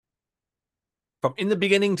From In the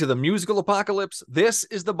Beginning to the Musical Apocalypse, this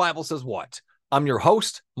is The Bible Says What. I'm your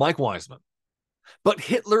host, Mike Wiseman. But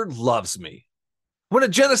Hitler loves me. When a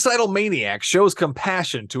genocidal maniac shows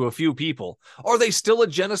compassion to a few people, are they still a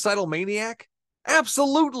genocidal maniac?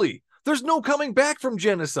 Absolutely. There's no coming back from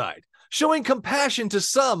genocide. Showing compassion to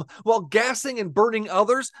some while gassing and burning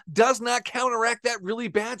others does not counteract that really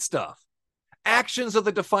bad stuff. Actions are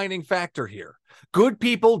the defining factor here. Good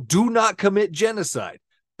people do not commit genocide.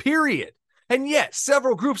 Period. And yet,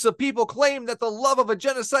 several groups of people claim that the love of a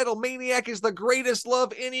genocidal maniac is the greatest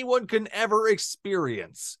love anyone can ever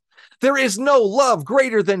experience. There is no love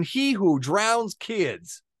greater than he who drowns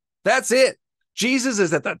kids. That's it. Jesus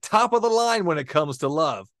is at the top of the line when it comes to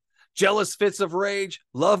love. Jealous fits of rage,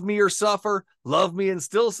 love me or suffer, love me and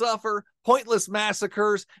still suffer, pointless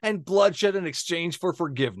massacres, and bloodshed in exchange for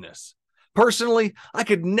forgiveness. Personally, I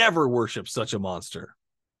could never worship such a monster.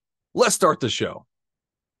 Let's start the show.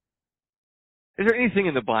 Is there anything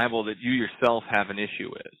in the Bible that you yourself have an issue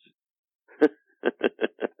with?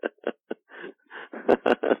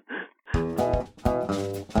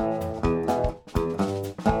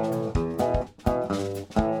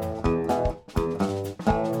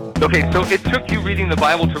 Okay, so it took you reading the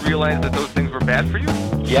Bible to realize that those things were bad for you?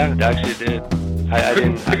 Yeah, it actually did. I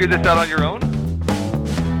Couldn't didn't figure this out on your own?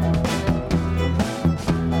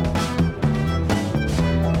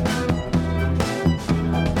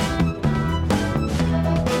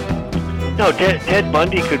 No, Ted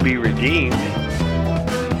Bundy could be redeemed.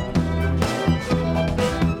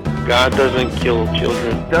 God doesn't kill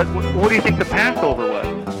children. What do you think the Passover was?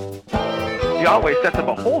 Yahweh sets up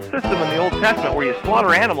a whole system in the Old Testament where you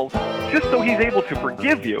slaughter animals just so he's able to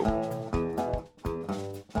forgive you.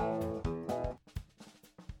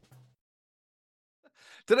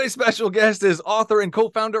 Today's special guest is author and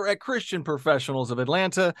co-founder at Christian Professionals of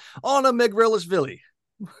Atlanta, Anna Megrelishvili.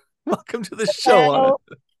 Welcome to the show,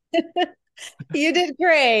 Anna. You did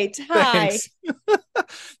great. Hi. Thanks.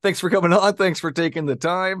 Thanks for coming on. Thanks for taking the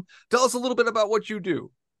time. Tell us a little bit about what you do.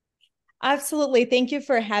 Absolutely. Thank you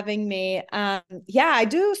for having me. I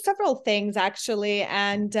do several things actually,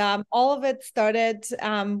 and all of it started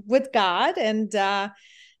with God. And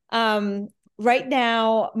right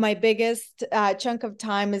now, my biggest chunk of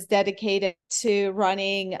time is dedicated to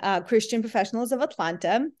running Christian Professionals of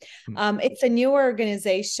Atlanta. It's a new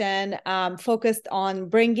organization focused on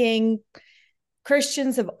bringing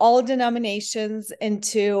Christians of all denominations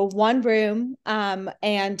into one room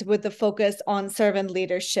and with the focus on servant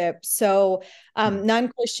leadership. So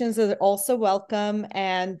non-Christians are also welcome.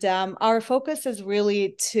 And our focus is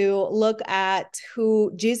really to look at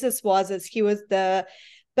who Jesus was, as he was the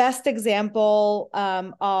best example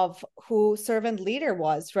of who servant leader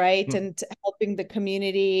was, right? And helping the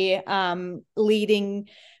community, leading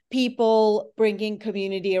people, bringing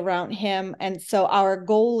community around him. And so our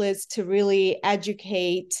goal is to really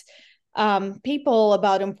educate people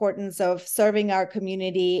about importance of serving our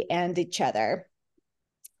community and each other.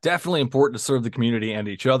 Definitely important to serve the community and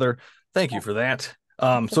each other. Thank you for that.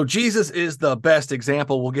 So Jesus is the best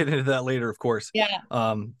example. We'll get into that later, of course.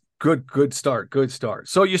 Yeah. Good start. Good start.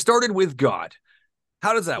 So you started with God.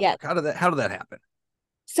 How does that work? How did that happen?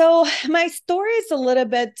 So my story is a little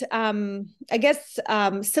bit,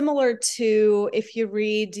 similar to if you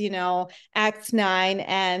read, Acts 9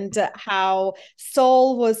 and how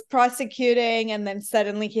Saul was prosecuting, and then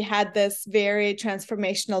suddenly he had this very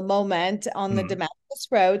transformational moment on the Damascus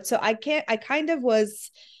Road. So I kind of was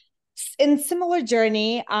in similar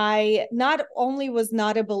journey. I not only was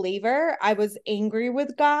not a believer, I was angry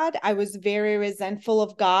with God. I was very resentful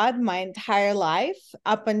of God my entire life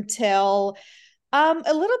up until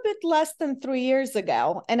a little bit less than 3 years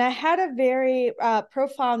ago. And I had a very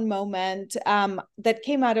profound moment that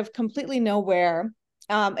came out of completely nowhere.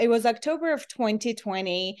 It was October of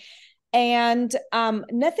 2020. And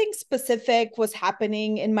nothing specific was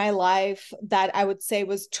happening in my life that I would say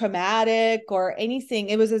was traumatic or anything.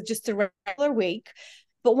 It was just a regular week.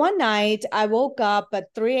 But one night I woke up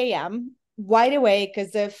at 3 a.m., wide awake,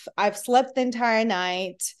 as if I've slept the entire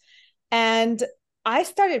night. And I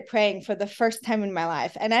started praying for the first time in my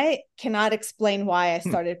life, and I cannot explain why I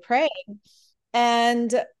started praying.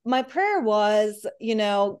 And my prayer was,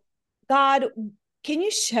 God, can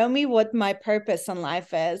you show me what my purpose in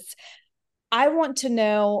life is? I want to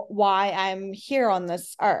know why I'm here on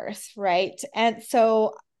this earth, right? And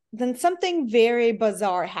so then something very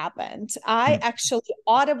bizarre happened. I actually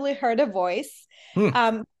audibly heard a voice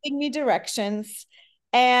giving me directions.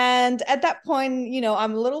 And at that point,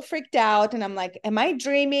 I'm a little freaked out, and I'm like, am I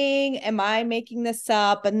dreaming? Am I making this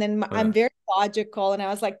up? And then I'm very logical. And I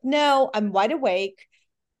was like, no, I'm wide awake.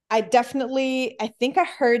 I think I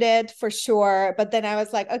heard it for sure, but then I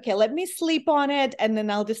was like, okay, let me sleep on it and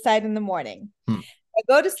then I'll decide in the morning. I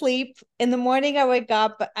go to sleep. In the morning, I wake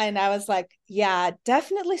up and I was like, yeah,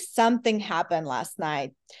 definitely something happened last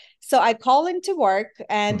night. So I call into work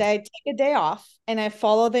and I take a day off and I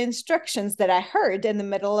follow the instructions that I heard in the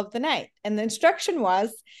middle of the night. And the instruction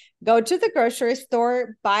was go to the grocery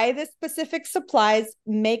store, buy the specific supplies,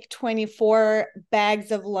 make 24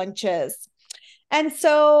 bags of lunches. And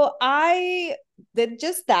so I did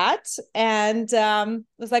just that and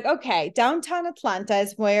was like, okay, downtown Atlanta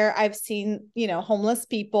is where I've seen, homeless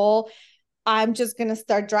people. I'm just going to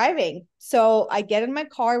start driving. So I get in my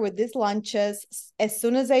car with these lunches. As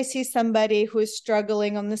soon as I see somebody who's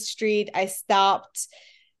struggling on the street, I stopped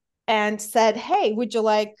and said, hey, would you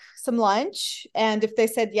like some lunch? And if they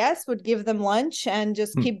said yes, would give them lunch and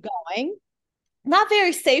just keep going. Not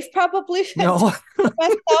very safe, probably. No.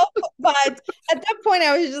 Myself, but at that point,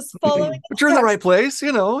 I was just following. But you're in the right place,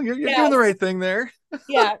 you're doing the right thing there.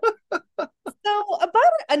 Yeah. So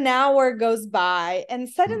about an hour goes by, and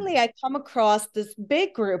suddenly I come across this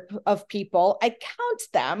big group of people. I count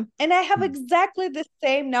them, and I have exactly the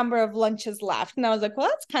same number of lunches left. And I was like, well,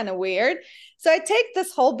 that's kind of weird. So I take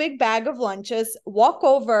this whole big bag of lunches, walk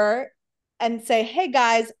over and say, hey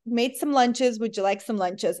guys, made some lunches. Would you like some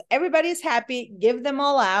lunches? Everybody's happy. Give them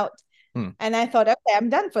all out. And I thought, okay, I'm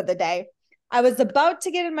done for the day. I was about to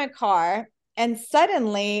get in my car. And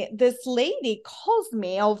suddenly this lady calls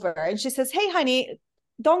me over and she says, hey, honey,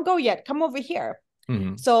 don't go yet. Come over here.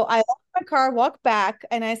 So I left my car, walk back,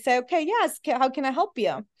 and I say, okay, yes. How can I help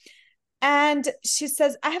you? And she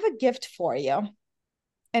says, I have a gift for you.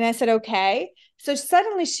 And I said, okay. So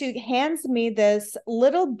suddenly she hands me this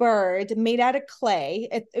little bird made out of clay.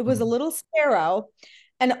 It was a little sparrow.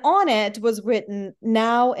 And on it was written,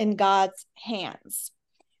 now in God's hands.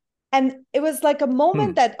 And it was like a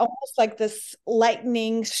moment that almost like this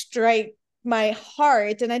lightning strike my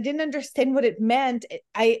heart. And I didn't understand what it meant.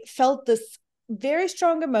 I felt this very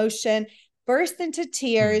strong emotion, burst into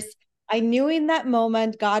tears. I knew in that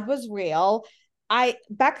moment God was real.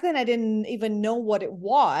 Back then I didn't even know what it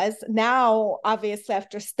was. Now, obviously,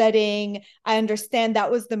 after studying, I understand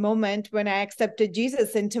that was the moment when I accepted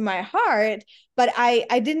Jesus into my heart, but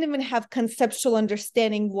I didn't even have conceptual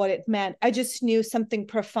understanding what it meant. I just knew something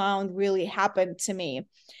profound really happened to me.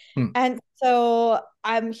 And so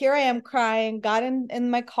here I am crying, got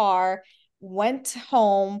in my car, went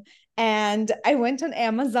home, and I went on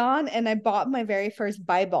Amazon and I bought my very first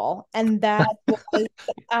Bible. And that was you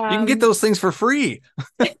can get those things for free.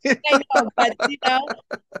 I know, but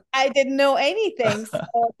I didn't know anything. So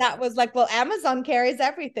that was like, well, Amazon carries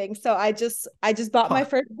everything. So I just bought my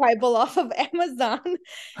first Bible off of Amazon.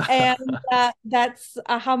 And that's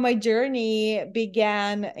how my journey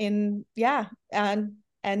began and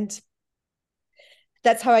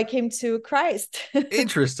that's how I came to Christ.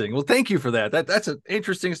 Interesting. Well, thank you for that. That's an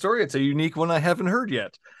interesting story. It's a unique one I haven't heard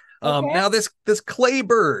yet. Okay. Now this clay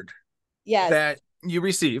bird that Yes. you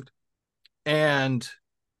received, and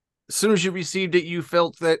as soon as you received it, you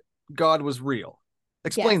felt that God was real.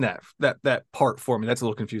 Explain that part for me. That's a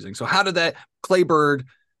little confusing. So how did that clay bird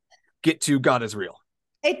get to God is real?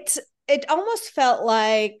 It almost felt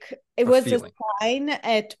like it was a sign.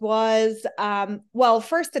 It was, well,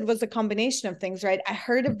 first it was a combination of things, right? I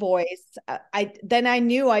heard a voice. Then I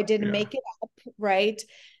knew I didn't make it up, right?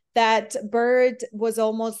 That bird was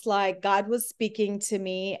almost like God was speaking to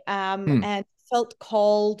me, and felt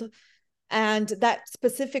called. And that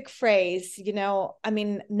specific phrase, now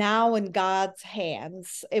in God's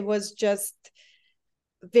hands, it was just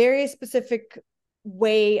very specific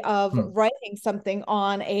way of writing something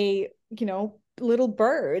on a little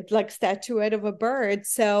bird, like statuette of a bird.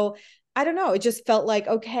 So I don't know, it just felt like,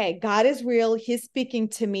 okay, God is real, he's speaking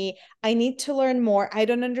to me, I need to learn more. I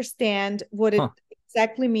don't understand what it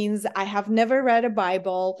exactly means. I have never read a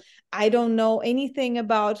Bible. I don't know anything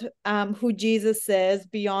about who Jesus is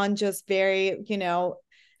beyond just very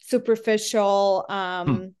superficial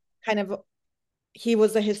kind of, he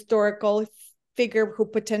was a historical figure who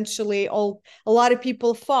potentially a lot of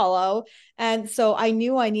people follow. And so I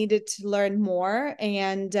knew I needed to learn more.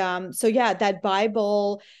 And that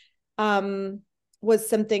Bible was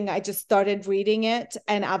something I just started reading it,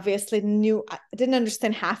 and obviously I didn't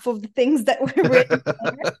understand half of the things that were written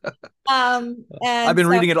there. And I've been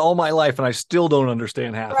reading it all my life and I still don't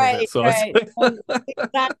understand half of it. So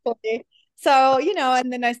exactly. So,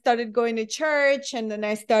 and then I started going to church, and then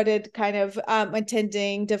I started kind of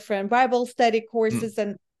attending different Bible study courses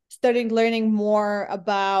and started learning more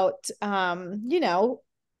about,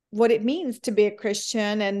 what it means to be a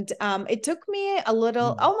Christian. And it took me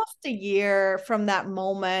almost a year from that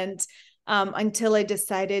moment until I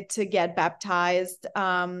decided to get baptized.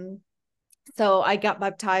 So I got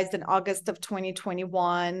baptized in August of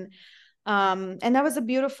 2021. And that was a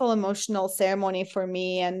beautiful emotional ceremony for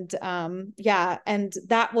me. And and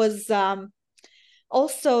that was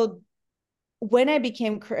also when I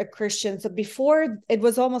became a Christian. So before, it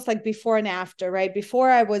was almost like before and after, right? Before,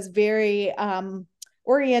 I was very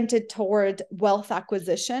oriented toward wealth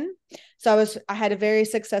acquisition. So I had a very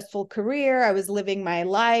successful career. I was living my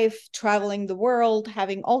life, traveling the world,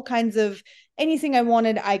 having all kinds of anything I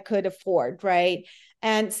wanted, I could afford, right?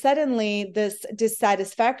 And suddenly this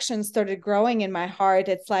dissatisfaction started growing in my heart.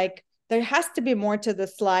 It's like, there has to be more to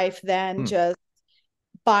this life than just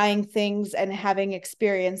buying things and having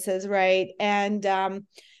experiences, right? And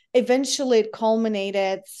eventually it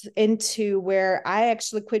culminated into where I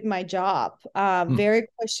actually quit my job, very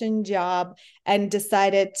cushioned job, and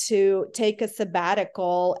decided to take a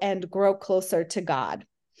sabbatical and grow closer to God.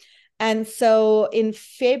 And so in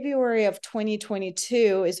February of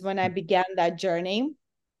 2022 is when I began that journey.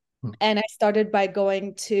 And I started by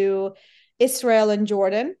going to Israel and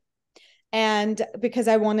Jordan. And because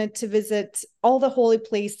I wanted to visit all the holy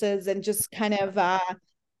places and just kind of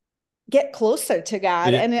get closer to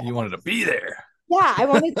God. Yeah, and you wanted to be there. Yeah, I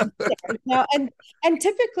wanted to be there, and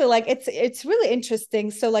typically, like, it's really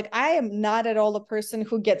interesting. So like, I am not at all a person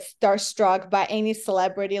who gets starstruck by any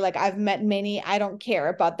celebrity. Like, I've met many, I don't care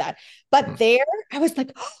about that. But there, I was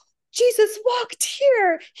like, oh, Jesus walked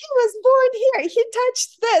here. He was born here. He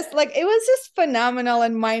touched this. Like, it was just phenomenal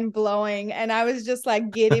and mind-blowing. And I was just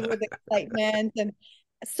like giddy with excitement and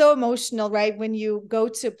so emotional, right? When you go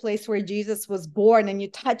to a place where Jesus was born and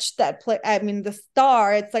you touch that place, I mean, the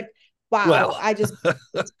star, it's like, wow. Well, I just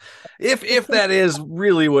if that is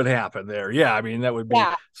really what happened there, yeah, I mean, that would be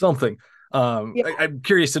something. I'm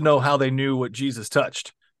curious to know how they knew what Jesus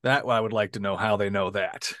touched. That I would like to know how they know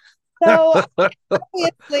that. So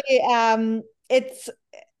obviously, it's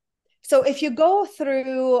so if you go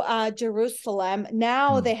through Jerusalem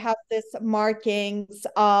now, they have this markings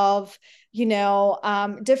of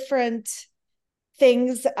different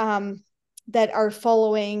things that are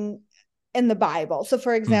following in the Bible. So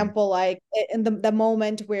for example, like in the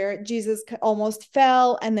moment where Jesus almost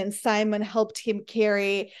fell and then Simon helped him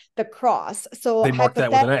carry the cross. So they marked that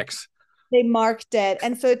with an X. They marked it.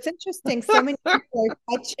 And so it's interesting. So many people are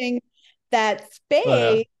touching that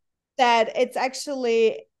space that it's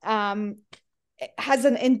actually has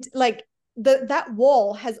that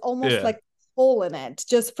wall has almost like hole in it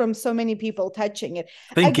just from so many people touching it,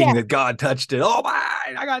 thinking that God touched it. Oh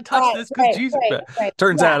my, I gotta touch this because Jesus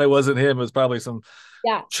turns out it wasn't him. It was probably some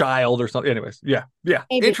child or something. Anyways, maybe.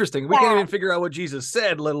 Interesting. We can't even figure out what Jesus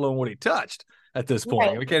said, let alone what he touched at this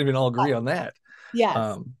point. We can't even all agree on that.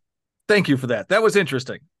 Thank you for that. That was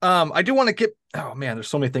interesting. I do want to get, oh man, there's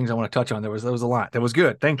so many things I want to touch on. There was a lot. That was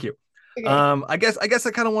good. Thank you. I guess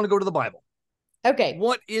I kind of want to go to the Bible. Okay.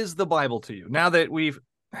 What is the Bible to you? Now that we've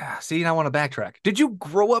see, I want to backtrack. Did you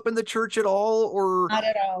grow up in the church at all, or not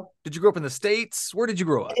at all? Did you grow up in the States? Where did you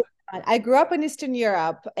grow up? I grew up in Eastern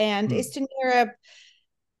Europe, and Eastern Europe,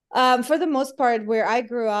 for the most part, where I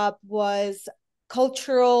grew up was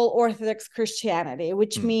cultural Orthodox Christianity,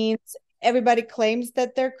 which means everybody claims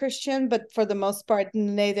that they're Christian, but for the most part,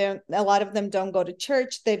 a lot of them don't go to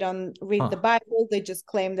church. They don't read the Bible. They just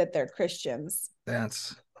claim that they're Christians.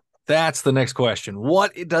 That's the next question.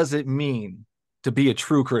 What does it mean to be a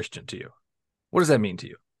true Christian to you? What does that mean to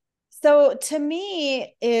you? So to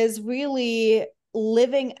me is really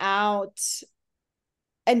living out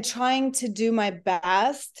and trying to do my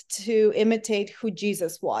best to imitate who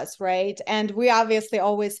Jesus was, right? And we obviously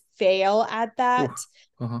always fail at that.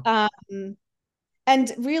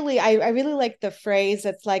 And really, I really like the phrase.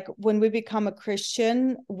 It's like, when we become a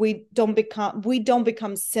Christian, we don't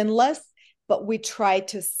become sinless, but we try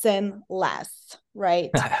to sin less, right?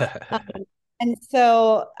 And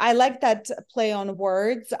so I like that play on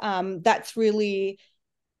words. That's really,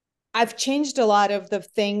 I've changed a lot of the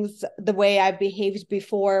things, the way I behaved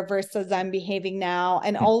before versus I'm behaving now.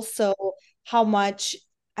 And also how much,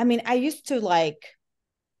 I mean, I used to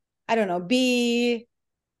be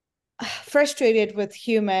frustrated with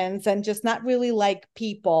humans and just not really like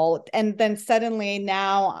people. And then suddenly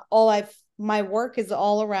now my work is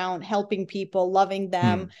all around helping people, loving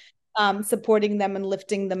them, supporting them and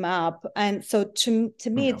lifting them up. And so to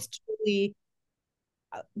me, it's truly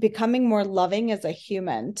becoming more loving as a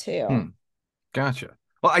human too. Gotcha.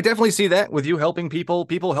 Well, I definitely see that with you helping people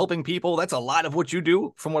helping people. That's a lot of what you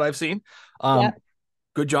do from what I've seen.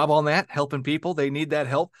 Good job on that, helping people. They need that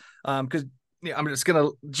help. Because yeah, I'm just gonna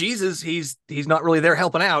Jesus. He's not really there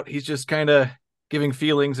helping out. He's just kind of giving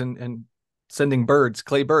feelings and sending birds,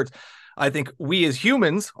 clay birds. I think we as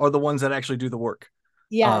humans are the ones that actually do the work.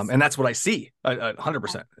 Yes, And that's what I see.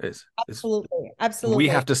 100% is we absolutely.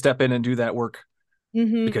 have to step in and do that work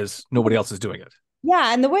Mm-hmm. because nobody else is doing it.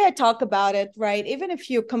 Yeah, and the way I talk about it, right? Even if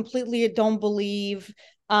you completely don't believe,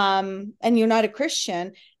 and you're not a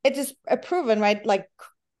Christian, it is proven, right? Like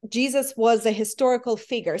Jesus was a historical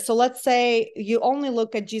figure. So let's say you only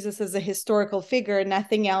look at Jesus as a historical figure,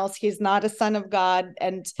 nothing else. He's not a son of God,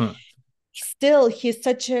 and still he's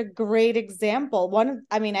such a great example.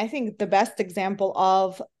 I think the best example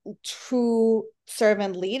of true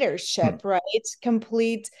servant leadership, right?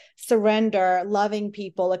 Complete surrender, loving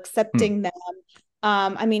people, accepting them.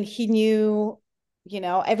 He knew,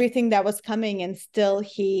 everything that was coming, and still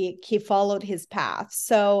he followed his path.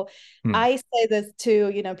 So I say this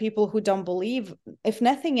to, people who don't believe, if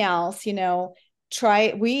nothing else, as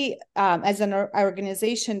an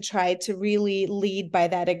organization try to really lead by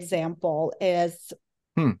that example, is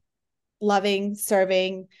loving,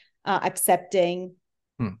 serving, accepting,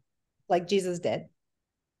 like Jesus did.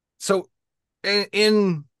 So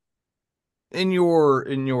in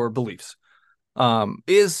your beliefs,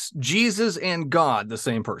 is Jesus and God the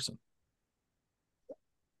same person?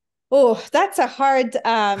 Oh, that's a hard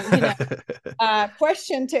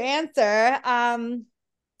question to answer.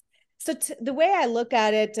 So the way I look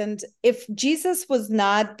at it, and if Jesus was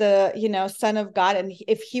not the, son of God, and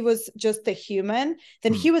if he was just a human,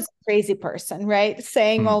 then he was a crazy person, right?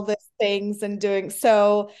 Saying all these things and doing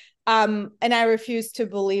so. And I refuse to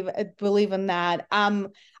believe in that.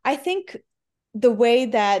 I think the way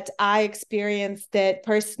that I experienced it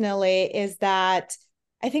personally is that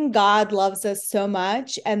I think God loves us so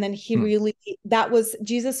much. And then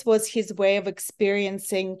Jesus was his way of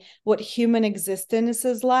experiencing what human existence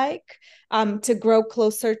is like, to grow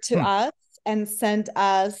closer to us and send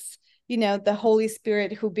us, the Holy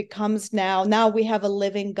Spirit, who becomes now we have a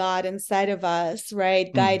living God inside of us,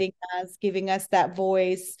 right? Guiding us, giving us that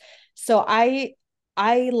voice. So I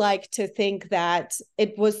like to think that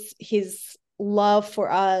it was his love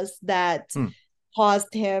for us that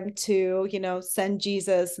caused him to, send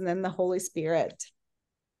Jesus and then the Holy Spirit.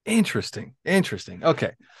 Interesting.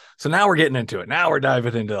 Okay. So now we're getting into it. Now we're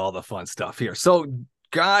diving into all the fun stuff here. So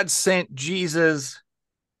God sent Jesus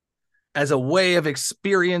as a way of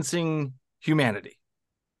experiencing humanity.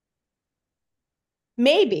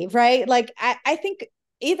 Maybe, right? Like, I think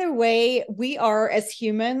either way, we are, as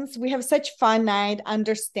humans, we have such finite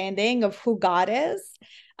understanding of who God is.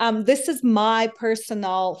 This is my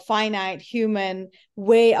personal finite human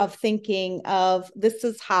way of thinking of this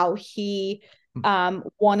is how he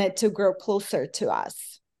wanted to grow closer to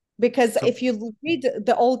us. Because if you read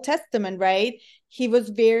the Old Testament, right, he was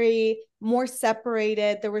very more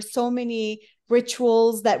separated. There were so many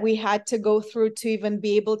rituals that we had to go through to even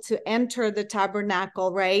be able to enter the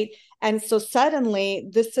tabernacle, right? And so suddenly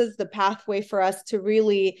this is the pathway for us to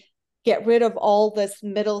really get rid of all this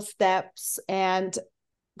middle steps and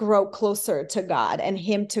grow closer to God, and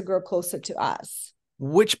him to grow closer to us.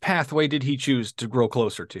 Which pathway did he choose to grow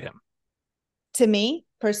closer to him? To me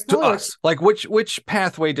personally? To us. Like which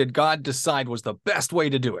pathway did God decide was the best way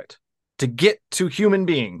to do it? To get to human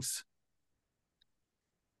beings?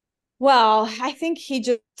 Well, I think he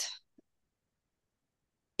just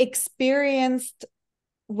experienced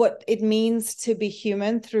what it means to be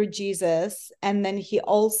human through Jesus. And then he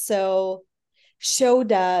also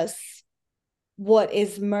showed us what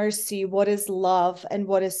is mercy, what is love, and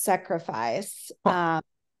what is sacrifice,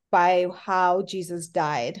 by how Jesus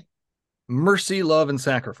died. Mercy, love, and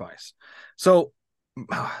sacrifice. So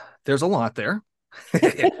there's a lot there.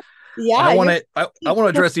 Yeah, I want to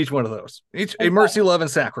address each one of those. A mercy, love, and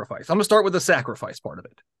sacrifice. I'm going to start with the sacrifice part of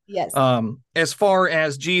it. Yes. As far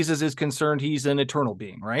as Jesus is concerned, he's an eternal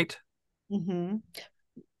being, right? Mm-hmm.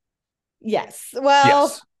 Yes. Well,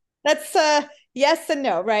 yes. That's yes and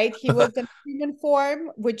no, right? He was in human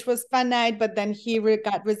form, which was finite, but then he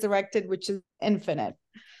got resurrected, which is infinite.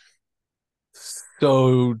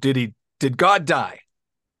 So did God die?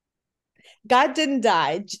 God didn't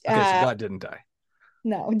die. Okay, so God didn't die.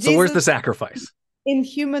 No. So Jesus, where's the sacrifice? In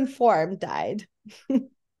human form died.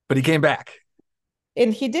 But he came back.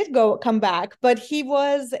 And he did come back, but he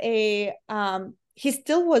was he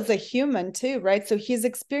still was a human too, right? So he's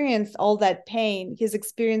experienced all that pain. He's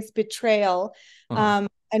experienced betrayal,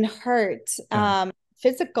 and hurt,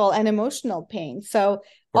 physical and emotional pain. So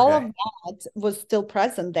all of that was still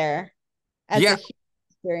present there as a human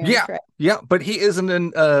experience, right? Yeah, but he isn't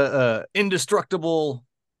an indestructible,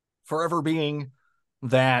 forever being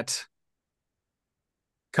that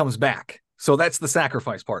comes back. So that's the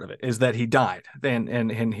sacrifice part of it, is that he died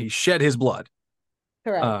and he shed his blood.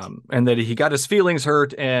 Correct. And that he got his feelings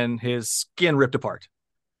hurt and his skin ripped apart.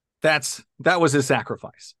 That was his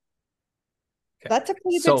sacrifice. Okay. That's a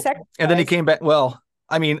pretty big sacrifice. And then he came back. Well,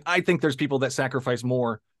 I mean, I think there's people that sacrifice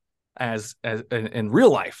more as in real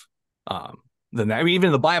life than that. I mean, even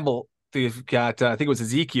in the Bible, you've got I think it was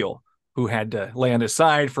Ezekiel who had to lay on his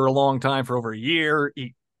side for a long time, for over a year,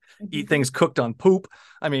 eat things cooked on poop.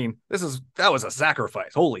 I mean, that was a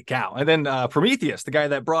sacrifice. Holy cow. And then Prometheus, the guy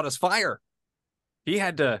that brought us fire, he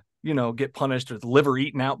had to, get punished with the liver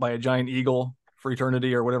eaten out by a giant eagle for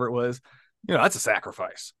eternity or whatever it was. That's a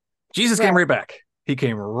sacrifice. Jesus came right back. He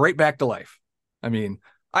came right back to life. I mean,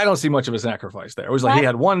 I don't see much of a sacrifice there. It was like he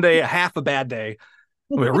had one day, a half a bad day.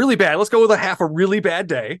 Really bad. Let's go with a half a really bad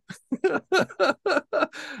day.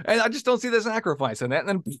 And I just don't see the sacrifice in that. And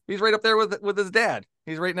then he's right up there with his dad.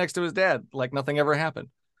 He's right next to his dad, like nothing ever happened,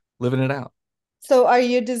 living it out. So are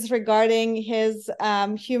you disregarding his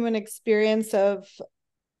human experience of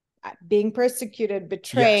being persecuted,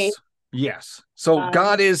 betrayed? Yes. So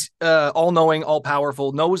God is all-knowing,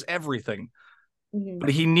 all-powerful, knows everything, but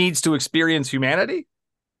he needs to experience humanity?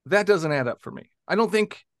 That doesn't add up for me. I don't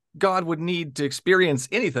think God would need to experience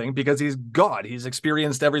anything because he's God. He's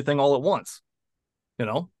experienced everything all at once. I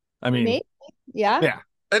mean, maybe. Yeah.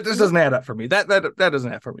 That just doesn't add up for me. That doesn't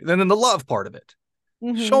add up for me. Then in the love part of it,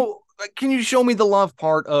 can you show me the love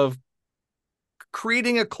part of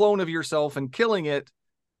creating a clone of yourself and killing it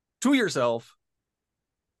to yourself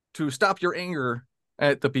to stop your anger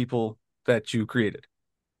at the people that you created,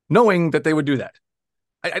 knowing that they would do that?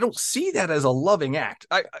 I don't see that as a loving act.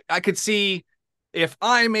 I could see if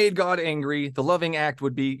I made God angry, the loving act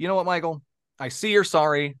would be, you know what, Michael? I see you're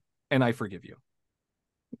sorry and I forgive you.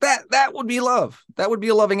 That would be love. That would be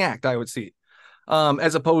a loving act, I would see.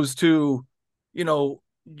 As opposed to,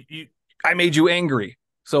 I made you angry,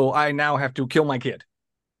 so I now have to kill my kid,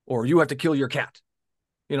 or you have to kill your cat.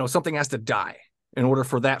 Something has to die in order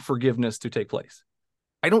for that forgiveness to take place.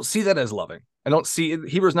 I don't see that as loving. I don't see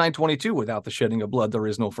Hebrews 9:22, without the shedding of blood, there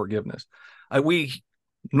is no forgiveness. We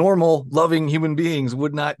normal, loving human beings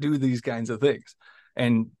would not do these kinds of things.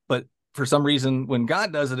 But for some reason, when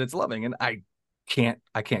God does it, it's loving. And I can't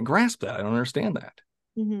grasp that. I don't understand that.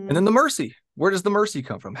 And then the mercy, where does the mercy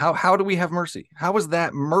come from? How do we have mercy? How is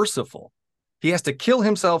that merciful? He has to kill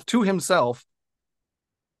himself to himself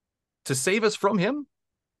to save us from him.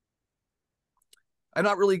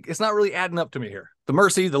 It's not really adding up to me here. The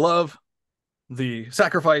mercy, the love, the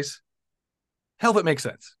sacrifice, help it make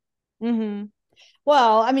sense.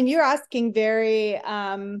 Well, I mean, you're asking very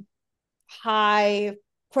high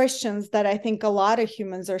questions that I think a lot of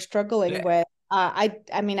humans are struggling with.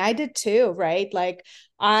 I mean, I did too, right? Like,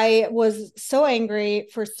 I was so angry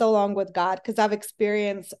for so long with God because I've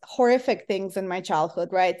experienced horrific things in my childhood,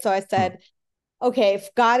 right? So I said, okay,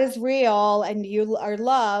 if God is real and you are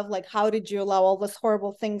love, like, how did you allow all these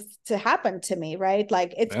horrible things to happen to me, right?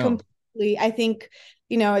 Like, it's completely, I think,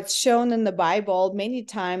 it's shown in the Bible many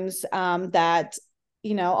times that,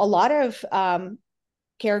 a lot of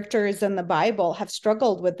characters in the Bible have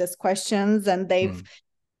struggled with these questions, and they've,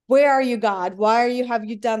 where are you, God? Why have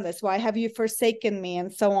you done this? Why have you forsaken me?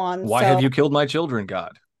 And so on. Why have you killed my children,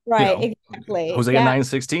 God? Right, exactly. Hosea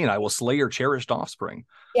 9:16, I will slay your cherished offspring.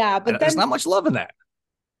 Yeah, but there's not much love in that.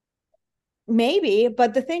 Maybe,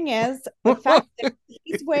 but the thing is, the fact that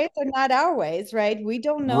these ways are not our ways, right? We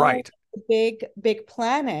don't know what the big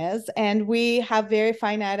plan is, and we have very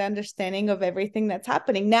finite understanding of everything that's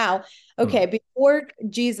happening. Now, okay, before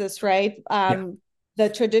Jesus, right? The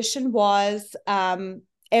tradition was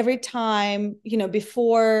every time,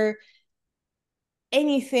 before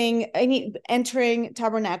any entering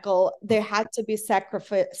tabernacle, there had to be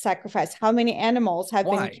sacrifice. How many animals have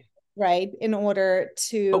been killed, right, in order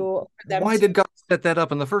to why did God set that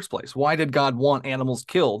up in the first place? Why did God want animals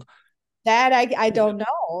killed? That I don't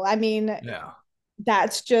know. I mean,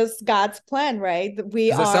 that's just God's plan, right? Does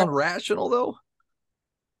that sound rational though?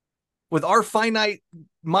 With our finite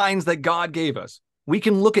minds that God gave us, we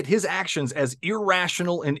can look at his actions as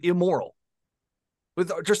irrational and immoral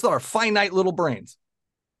with just our finite little brains.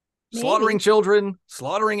 Slaughtering children,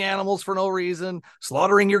 slaughtering animals for no reason,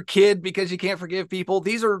 slaughtering your kid because you can't forgive people.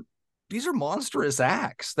 These are monstrous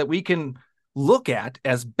acts that we can look at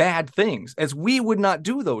as bad things, as we would not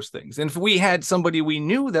do those things. And if we had somebody we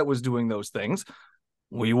knew that was doing those things,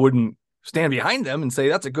 we wouldn't stand behind them and say,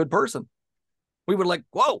 that's a good person. We would like,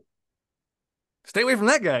 whoa, stay away from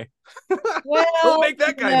that guy. Well, don't make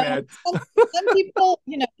that guy mad. Some people,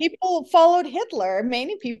 people followed Hitler.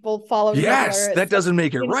 Many people followed Hitler. Yes, that doesn't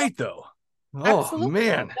make it right though. Oh Absolutely.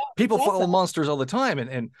 man, people follow monsters all the time,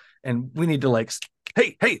 and And we need to like,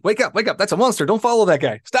 hey, wake up. That's a monster. Don't follow that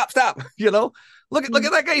guy. Stop. Look at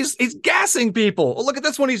that guy. He's gassing people. Oh, look at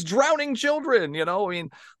this one. He's drowning children. I mean,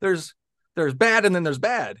 there's bad and then there's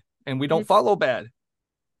bad, and we don't follow bad.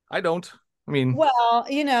 I don't. I mean, well,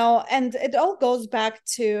 and it all goes back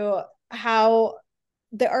to how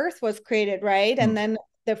the earth was created, right? And then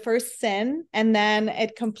the first sin, and then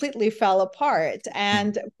it completely fell apart.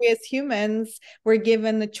 And we as humans were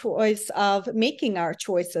given the choice of making our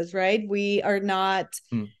choices, right? We are not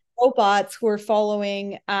robots who are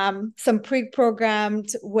following some pre-programmed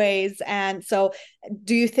ways. And so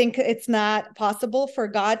do you think it's not possible for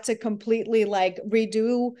God to completely like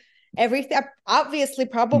redo everything? Obviously,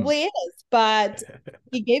 probably is, but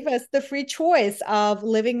he gave us the free choice of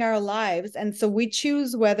living our lives. And so we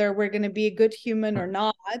choose whether we're going to be a good human or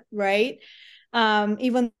not, right?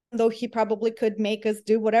 Even though he probably could make us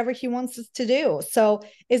do whatever he wants us to do. So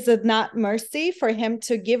is it not mercy for him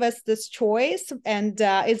to give us this choice? And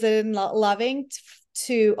is it loving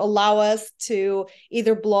to allow us to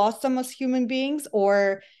either blossom as human beings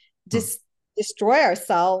or destroy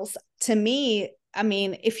ourselves? To me, I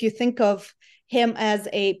mean, if you think of him as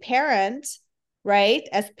a parent, right?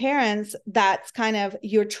 As parents, that's kind of,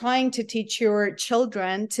 you're trying to teach your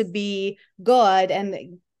children to be good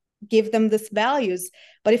and give them these values.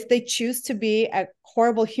 But if they choose to be a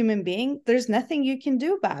horrible human being, there's nothing you can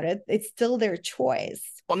do about it. It's still their choice.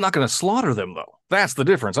 Well, I'm not going to slaughter them, though. That's the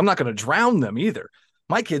difference. I'm not going to drown them either.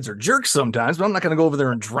 My kids are jerks sometimes, but I'm not going to go over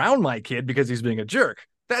there and drown my kid because he's being a jerk.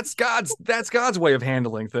 That's God's way of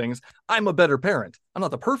handling things. I'm a better parent. I'm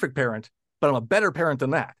not the perfect parent, but I'm a better parent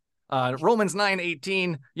than that. Romans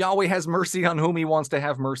 9:18, Yahweh has mercy on whom he wants to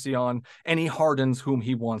have mercy on, and he hardens whom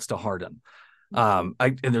he wants to harden. And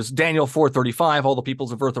there's Daniel 4:35, all the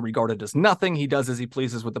peoples of earth are regarded as nothing. He does as he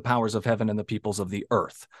pleases with the powers of heaven and the peoples of the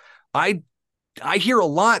earth. I hear a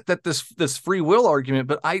lot that this free will argument,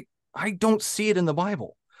 but I don't see it in the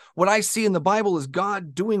Bible. What I see in the Bible is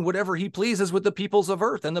God doing whatever he pleases with the peoples of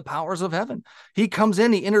earth and the powers of heaven. He comes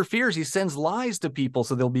in, he interferes, he sends lies to people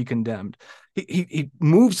so they'll be condemned. He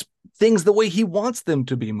moves things the way he wants them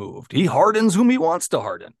to be moved. He hardens whom he wants to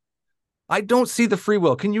harden. I don't see the free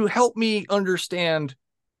will. Can you help me understand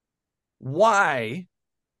why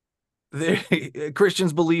the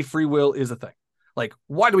Christians believe free will is a thing? Like,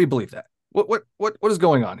 why do we believe that? What is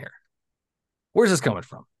going on here? Where's this coming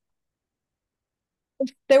from? If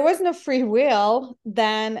there was no free will,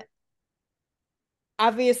 then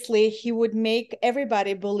obviously he would make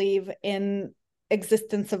everybody believe in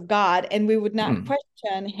existence of God, and we would not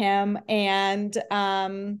question him, and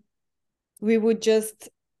we would just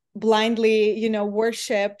blindly,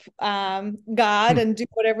 worship God and do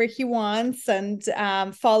whatever he wants and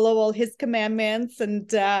follow all his commandments and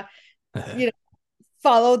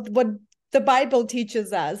follow what the Bible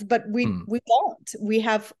teaches us. But we don't. We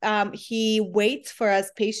have he waits for us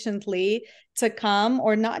patiently to come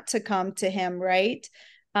or not to come to him, right?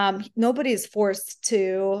 Nobody is forced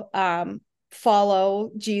to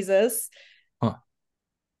follow Jesus.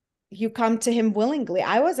 You come to him willingly.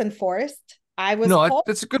 I wasn't forced.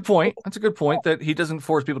 That's a good point. That's a good point that he doesn't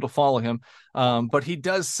force people to follow him. But he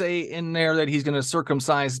does say in there that he's going to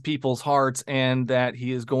circumcise people's hearts and that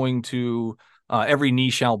he is going to, every knee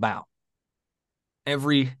shall bow.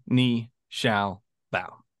 Every knee shall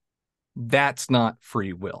bow. That's not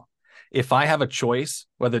free will. If I have a choice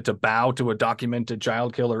whether to bow to a documented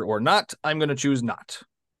child killer or not, I'm going to choose not.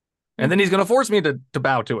 And then he's going to force me to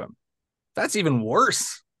bow to him. That's even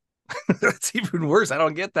worse. That's even worse. I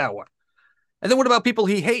don't get that one. And then what about people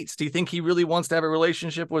he hates? Do you think he really wants to have a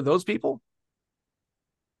relationship with those people?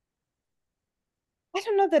 I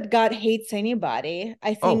don't know that God hates anybody.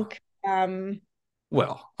 I think...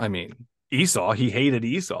 Well, I mean, Esau, he hated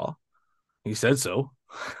Esau. He said so.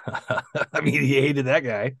 I mean, he hated that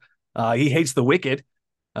guy. He hates the wicked.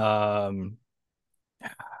 The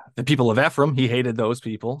people of Ephraim, he hated those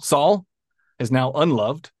people. Saul is now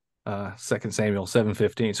unloved. 2 Samuel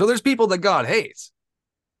 7:15. So there's people that God hates.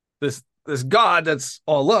 This God that's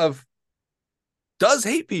all love does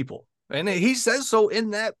hate people. And he says so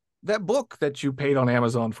in that book that you paid on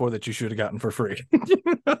Amazon for that you should have gotten for free.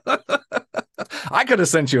 I could have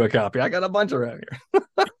sent you a copy. I got a bunch around here.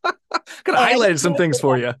 Could have highlighted some things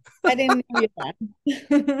for you. I didn't know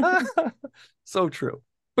that. So true.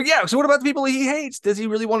 But yeah, so what about the people he hates? Does he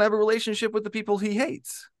really want to have a relationship with the people he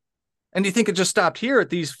hates? And do you think it just stopped here at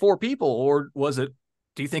these 4 people? Or do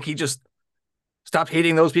you think he just stopped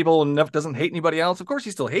hating those people and doesn't hate anybody else? Of course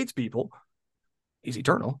he still hates people. He's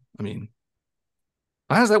eternal. I mean,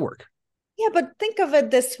 how does that work? Yeah, but think of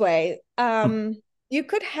it this way. you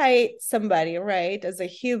could hate somebody, right, as a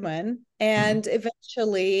human, and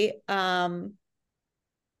eventually, I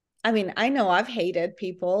mean, I know I've hated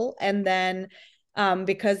people, and then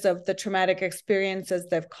because of the traumatic experiences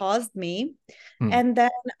they've caused me, and then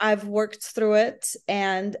I've worked through it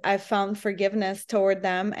and I've found forgiveness toward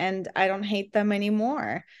them, and I don't hate them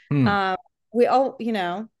anymore. We all,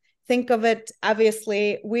 think of it,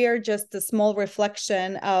 obviously, we are just a small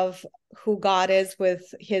reflection of who God is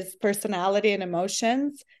with his personality and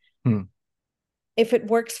emotions. If it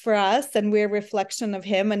works for us and we're a reflection of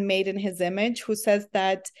him and made in his image, who says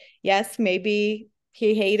that, yes, maybe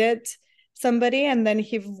he hated somebody and then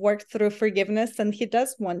he worked through forgiveness and he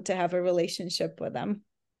does want to have a relationship with them.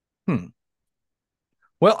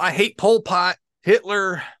 Well, I hate Pol Pot,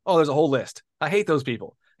 Hitler. Oh, there's a whole list. I hate those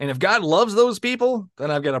people. And if God loves those people,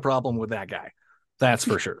 then I've got a problem with that guy. That's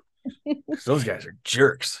for sure. Because those guys are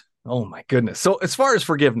jerks. Oh my goodness. So as far as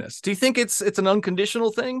forgiveness, do you think it's an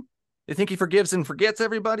unconditional thing? You think he forgives and forgets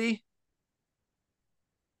everybody?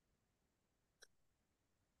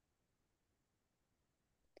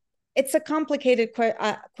 It's a complicated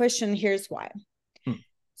question. Here's why.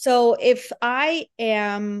 So if I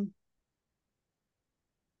am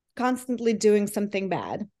constantly doing something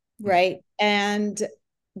bad, right? And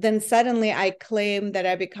then suddenly I claim that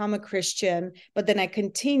I become a Christian, but then I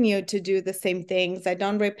continue to do the same things. I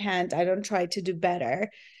don't repent. I don't try to do better.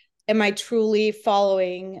 Am I truly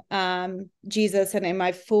following Jesus, and am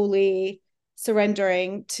I fully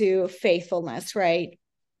surrendering to faithfulness, right?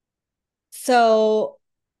 So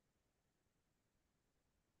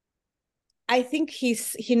I think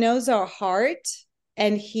he knows our heart,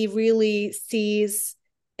 and he really sees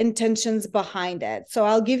intentions behind it. So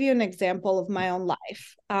I'll give you an example of my own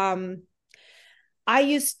life. I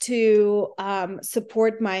used to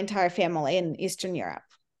support my entire family in Eastern Europe.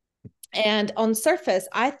 And on surface,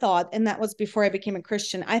 I thought, and that was before I became a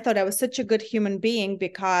Christian, I thought I was such a good human being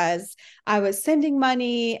because I was sending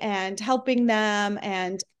money and helping them,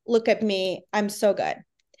 and look at me, I'm so good.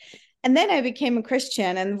 And then I became a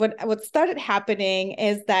Christian, and what started happening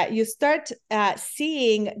is that you start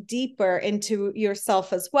seeing deeper into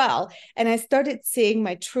yourself as well. And I started seeing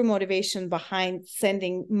my true motivation behind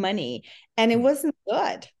sending money, and it wasn't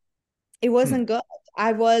good. It wasn't good.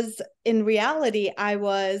 In reality, I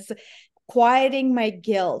was quieting my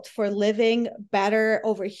guilt for living better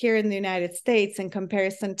over here in the United States in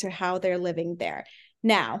comparison to how they're living there.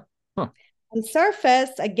 Now, on surface,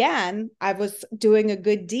 again, I was doing a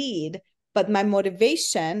good deed, but my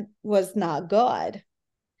motivation was not good.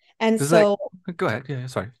 And so go ahead. Yeah,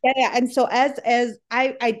 sorry. Yeah. And so as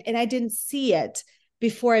I didn't see it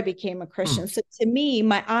before I became a Christian. So to me,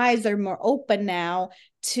 my eyes are more open now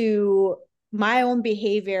to my own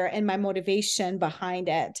behavior and my motivation behind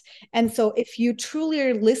it. And so if you truly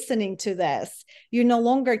are listening to this, you no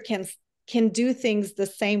longer can do things the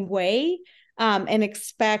same way and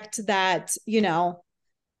expect that, here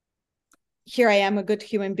I am, a good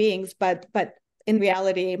human being, but in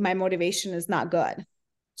reality, my motivation is not good.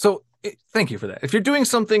 So thank you for that. If you're doing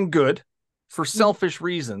something good for selfish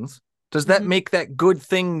reasons, does that make that good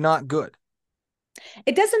thing not good?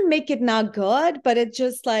 It doesn't make it not good, but it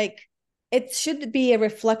just it should be a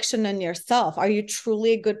reflection on yourself. Are you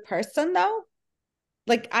truly a good person though?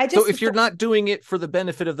 So if you're not doing it for the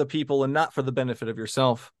benefit of the people and not for the benefit of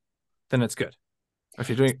yourself, then it's good. If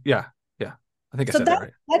you're doing, yeah, I think I said that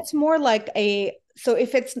right. That's more like so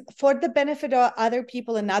if it's for the benefit of other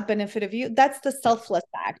people and not benefit of you, that's the selfless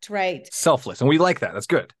act, right? Selfless. And we like that. That's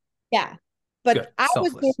good. Yeah. But I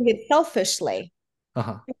was doing it selfishly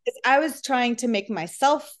because I was trying to make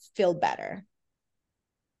myself feel better.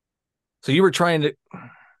 So you were trying to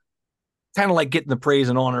kind of like getting the praise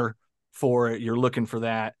and honor for it. You're looking for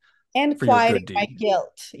that. And quieting my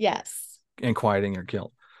guilt. Yes. And quieting your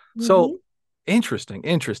guilt. So interesting.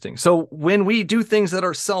 So when we do things that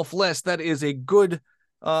are selfless, that is a good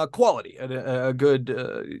quality, a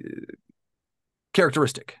good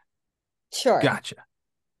characteristic. Sure. Gotcha.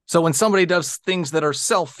 So when somebody does things that are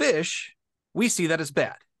selfish, we see that as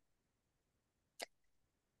bad.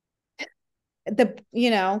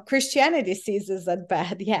 Christianity sees it as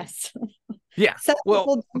bad. Yes. Yeah. Some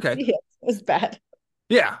people see it as bad.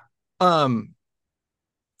 Yeah. From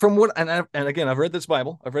what, and again, I've read this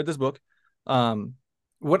Bible, I've read this book.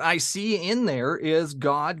 What I see in there is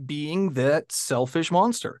God being that selfish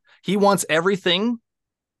monster. He wants everything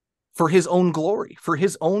for his own glory, for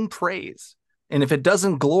his own praise. And if it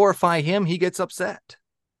doesn't glorify him, he gets upset.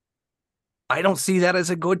 I don't see that as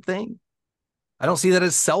a good thing. I don't see that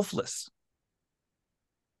as selfless.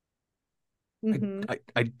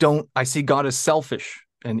 I see God as selfish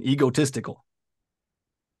and egotistical.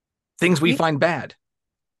 Things we find bad.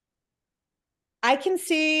 I can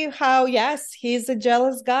see how, yes, he's a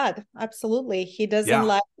jealous God. Absolutely. He doesn't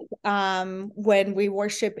like when we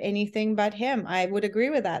worship anything but him. I would agree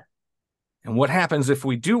with that. And what happens if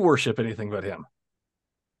we do worship anything but him?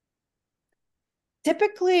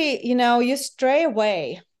 Typically, you stray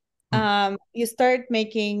away. You start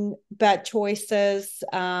making bad choices.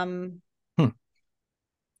 The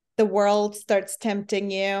world starts tempting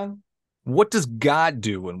you. What does God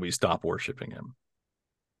do when we stop worshiping him?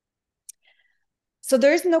 So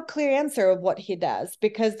there's no clear answer of what he does,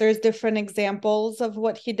 because there's different examples of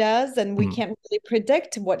what he does, and we can't really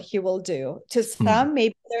predict what he will do. To some,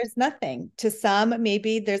 maybe there's nothing. To some,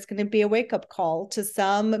 maybe there's going to be a wake-up call. To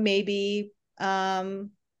some, maybe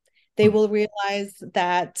they will realize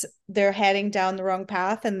that they're heading down the wrong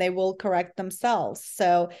path and they will correct themselves.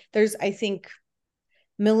 So there's, I think,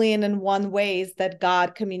 1,000,001 ways that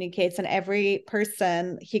God communicates, and every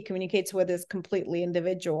person he communicates with is completely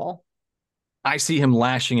individual. I see him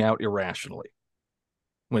lashing out irrationally.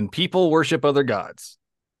 When people worship other gods,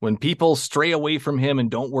 when people stray away from him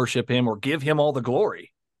and don't worship him or give him all the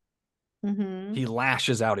glory, he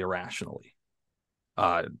lashes out irrationally.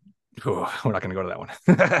 We're not going to go to that one.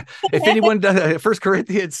 If anyone does, 1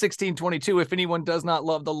 Corinthians 16:22, if anyone does not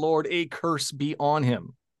love the Lord, a curse be on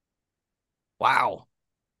him. Wow.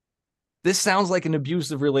 This sounds like an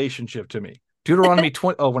abusive relationship to me. Deuteronomy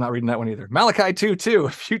 20. Oh, we're not reading that one either. Malachi 2:2.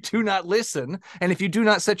 If you do not listen, and if you do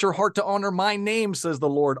not set your heart to honor my name, says the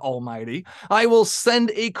Lord Almighty, I will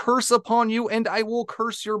send a curse upon you, and I will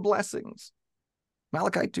curse your blessings.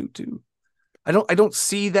 Malachi 2:2. I don't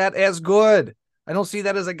see that as good. I don't see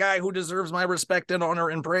that as a guy who deserves my respect and honor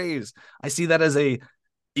and praise. I see that as a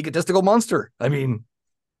egotistical monster. I mean,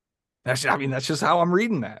 that's just how I'm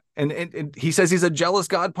reading that. And he says he's a jealous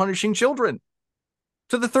God punishing children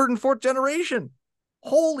to the third and fourth generation.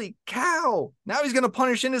 Holy cow. Now he's going to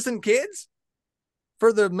punish innocent kids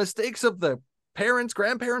for the mistakes of the parents,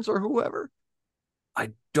 grandparents, or whoever. I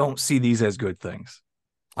don't see these as good things.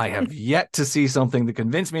 I have yet to see something to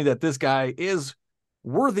convince me that this guy is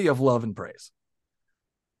worthy of love and praise.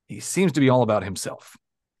 He seems to be all about himself.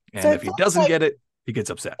 And if he doesn't get it, he gets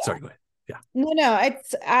upset. Sorry, go ahead. Yeah. No,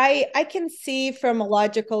 it's I can see from a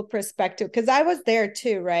logical perspective, because I was there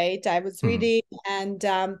too, right? I was reading, and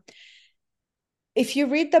if you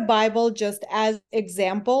read the Bible just as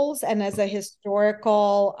examples and as a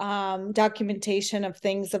historical documentation of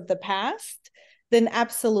things of the past, then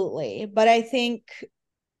absolutely. But I think,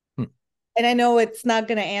 and I know it's not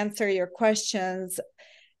going to answer your questions,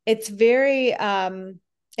 it's very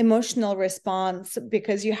emotional response,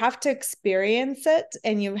 because you have to experience it,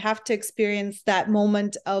 and you have to experience that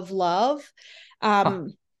moment of love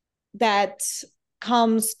that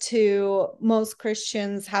comes to most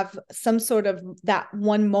Christians. Have some sort of that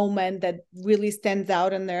one moment that really stands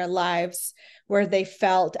out in their lives where they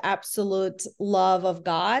felt absolute love of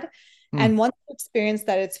God. And once you experience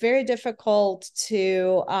that, it's very difficult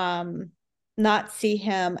to not see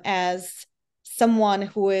him as someone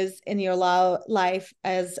who is in your life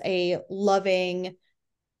as a loving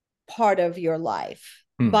part of your life.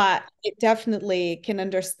 But it definitely can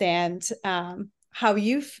understand how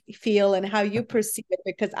you feel and how you perceive it,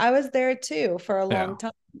 because I was there too for a long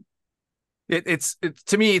time. It's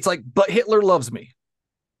to me, it's like, but Hitler loves me,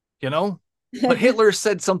 but Hitler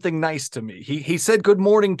said something nice to me. He said good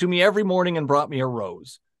morning to me every morning and brought me a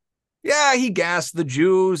rose. Yeah, he gassed the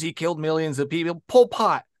Jews. He killed millions of people. Pol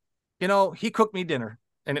Pot, he cooked me dinner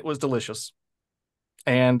and it was delicious.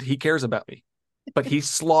 And he cares about me. But he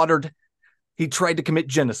tried to commit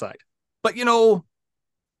genocide. But,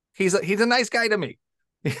 he's a nice guy to me.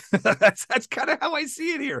 That's kind of how I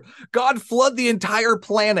see it here. God flood the entire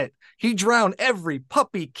planet. He drowned every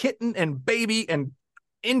puppy, kitten, and baby, and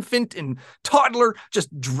infant, and toddler,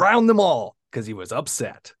 just drowned them all because he was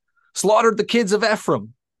upset. Slaughtered the kids of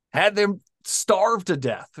Ephraim, had them starved to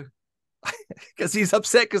death because he's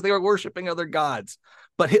upset because they were worshiping other gods.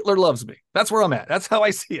 But Hitler loves me. That's where I'm at. That's how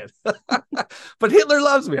I see it. But Hitler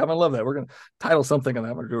loves me. I'm going to love that. We're going to title something on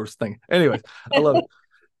that one thing. Anyways, I love it.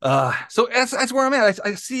 So that's where I'm at.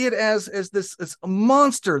 I see it as this a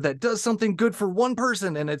monster that does something good for one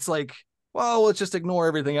person, and it's like, well, let's just ignore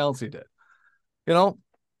everything else he did.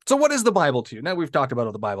 So what is the Bible to you? Now, we've talked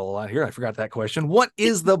about the Bible a lot here. I forgot that question. What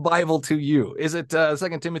is the Bible to you? Is it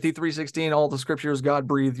 2 Timothy 3:16, all the scriptures God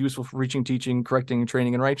breathed, useful for preaching, teaching, correcting, and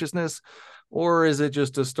training in righteousness? Or is it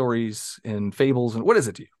just stories and fables? And what is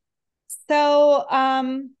it to you? So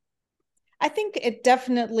I think it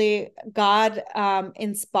definitely God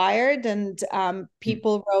inspired, and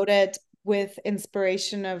people wrote it with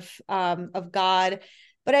inspiration of God.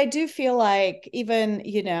 But I do feel like even,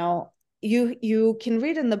 you can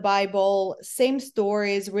read in the Bible same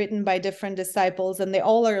stories written by different disciples, and they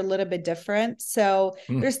all are a little bit different. So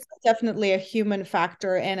there's definitely a human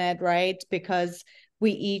factor in it, right? Because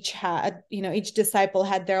we each had, each disciple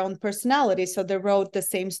had their own personality. So they wrote the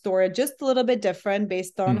same story, just a little bit different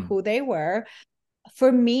based on who they were.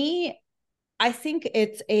 For me, I think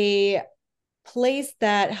it's a place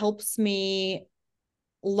that helps me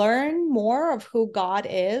learn more of who God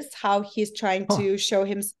is, how he's trying to show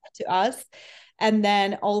himself to us. And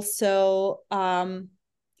then also,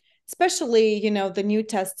 especially, the New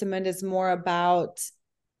Testament is more about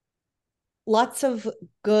lots of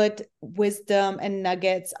good wisdom and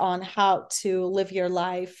nuggets on how to live your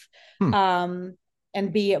life, and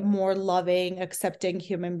be a more loving, accepting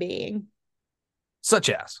human being. Such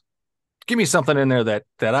as, give me something in there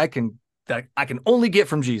that I can only get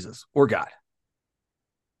from Jesus or God.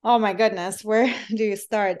 Oh my goodness, where do you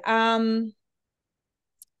start? When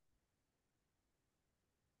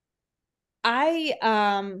I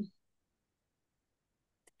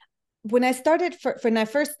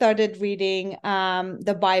first started reading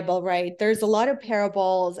the Bible, right, there's a lot of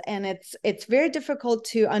parables, and it's very difficult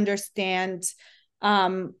to understand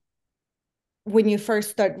when you first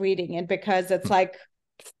start reading it, because it's like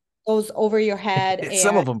goes over your head.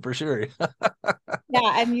 Some of them for sure.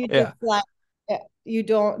 Yeah, and you just like you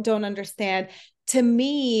don't understand. To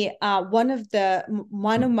me, one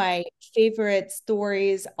of my favorite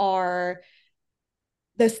stories are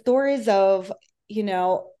the stories of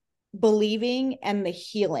believing and the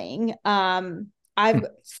healing. My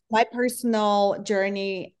personal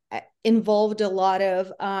journey involved a lot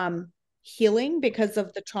of healing because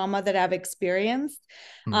of the trauma that I've experienced.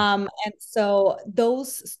 And so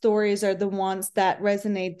those stories are the ones that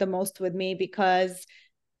resonate the most with me, because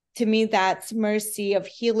to me, that's mercy of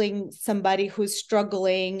healing somebody who's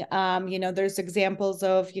struggling. There's examples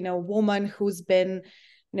of, a woman who's been,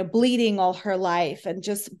 bleeding all her life, and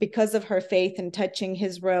just because of her faith and touching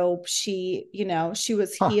his robe, she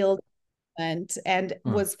was healed and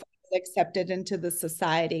was accepted into the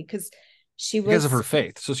society because of her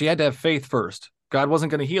faith. So she had to have faith first. God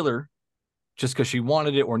wasn't going to heal her just because she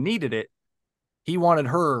wanted it or needed it. He wanted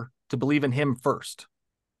her to believe in him first.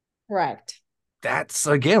 Correct. That's,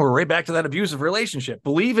 again, we're right back to that abusive relationship.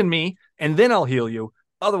 Believe in me, and then I'll heal you.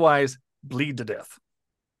 Otherwise, bleed to death.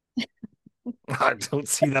 I don't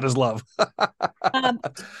see that as love. But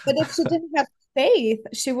if she didn't have faith,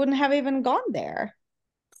 she wouldn't have even gone there.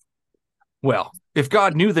 Well, if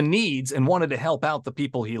God knew the needs and wanted to help out the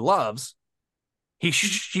people he loves, he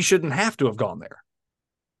shouldn't have to have gone there.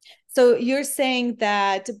 So you're saying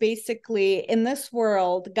that basically in this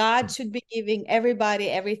world, God should be giving everybody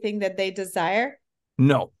everything that they desire?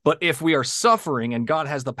 No, but if we are suffering and God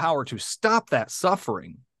has the power to stop that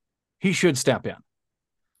suffering, he should step in.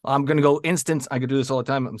 I'm going to go instance. I could do this all the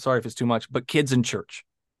time. I'm sorry if it's too much, but kids in church.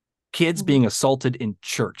 Kids being assaulted in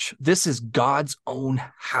church. This is God's own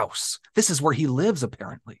house. This is where he lives,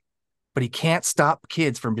 apparently. But he can't stop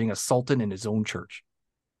kids from being assaulted in his own church.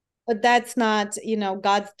 But that's not,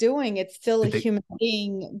 God's doing. It's still a human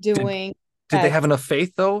being doing. Did they have enough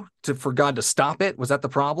faith, though, for God to stop it? Was that the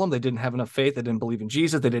problem? They didn't have enough faith. They didn't believe in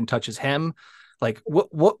Jesus. They didn't touch his hem. Like,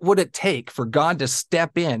 what would it take for God to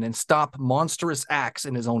step in and stop monstrous acts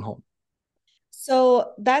in his own home?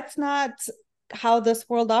 So that's not how this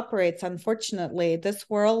world operates, unfortunately. This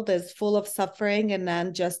world is full of suffering and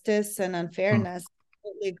injustice and unfairness. I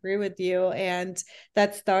totally agree with you. And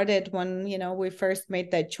that started when, we first made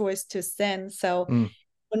that choice to sin. So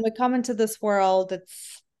when we come into this world,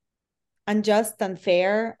 it's unjust,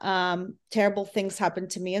 unfair. Terrible things happened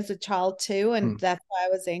to me as a child too. And that's why I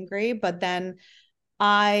was angry. But then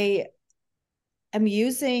I am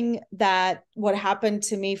using that, what happened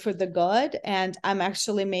to me, for the good. And I'm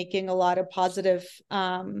actually making a lot of positive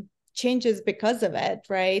changes because of it.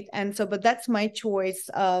 Right. And so, but that's my choice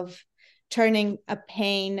of turning a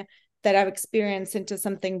pain that I've experienced into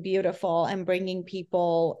something beautiful and bringing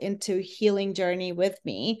people into healing journey with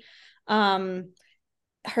me.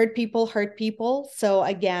 Hurt people. So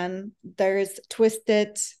again, there's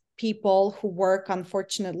twisted people who work,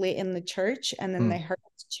 unfortunately, in the church, and then they hurt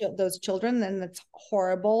those children, and it's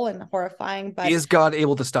horrible and horrifying. But is God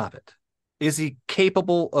able to stop it? Is he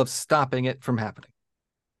capable of stopping it from happening?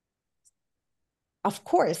 Of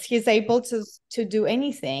course, he's able to do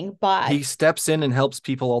anything, but he steps in and helps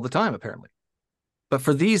people all the time, apparently. But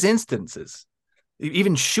for these instances,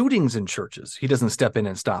 even shootings in churches, he doesn't step in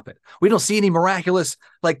and stop it. We don't see any miraculous,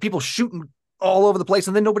 like people shooting all over the place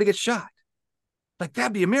and then nobody gets shot. Like,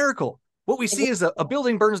 that'd be a miracle. What we see is a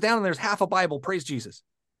building burns down and there's half a Bible. Praise Jesus.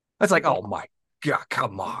 That's like, oh my God,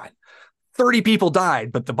 come on. 30 people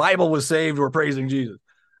died, but the Bible was saved. We're praising Jesus.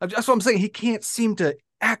 That's what I'm saying. He can't seem to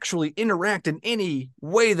actually interact in any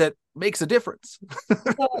way that makes a difference.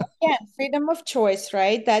 So again, freedom of choice,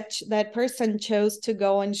 right? That person chose to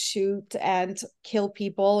go and shoot and kill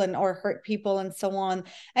people and or hurt people and so on.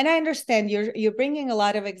 And I understand you're bringing a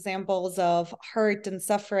lot of examples of hurt and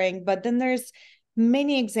suffering, but then there's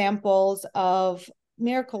many examples of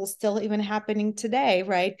miracles still even happening today,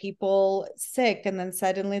 right? People sick and then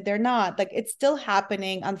suddenly they're not. Like, it's still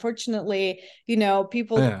happening. Unfortunately,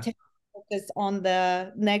 people take focus on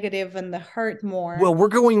the negative and the hurt more. Well, we're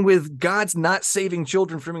going with God's not saving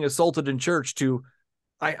children from being assaulted in church to,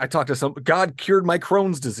 I talked to God cured my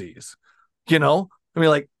Crohn's disease.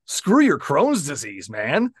 Like, screw your Crohn's disease,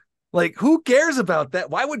 man. Like, who cares about that?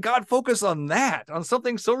 Why would God focus on that, on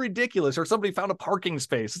something so ridiculous? Or somebody found a parking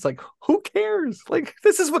space. It's like, who cares? Like,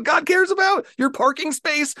 this is what God cares about? Your parking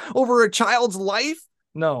space over a child's life?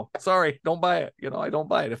 No, sorry, don't buy it. I don't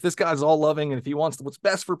buy it. If this God's all loving and if he wants what's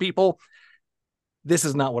best for people, this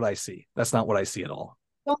is not what I see. That's not what I see at all.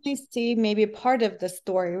 Only see maybe part of the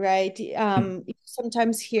story, right? You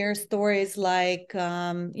sometimes hear stories like,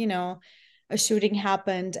 a shooting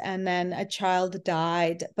happened and then a child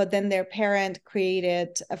died, but then their parent created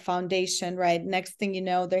a foundation, right? Next thing you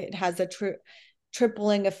know, it has a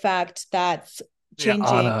tripling effect that's changing.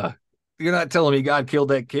 Anna, you're not telling me God killed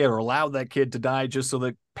that kid or allowed that kid to die just so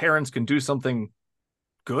that parents can do something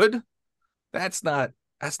good? That's not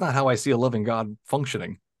how I see a loving God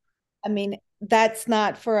functioning. I mean, that's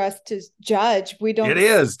not for us to judge. We don't. It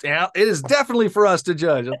is. Yeah, it is definitely for us to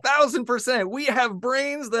judge. 1,000%. We have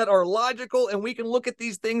brains that are logical and we can look at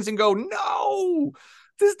these things and go, no,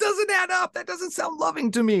 this doesn't add up. That doesn't sound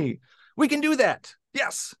loving to me. We can do that.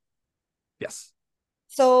 Yes.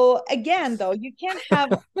 So again, though, you can't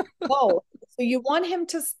have both. So you want him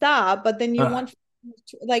to stop, but then you want,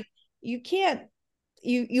 like, you can't.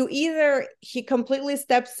 You either he completely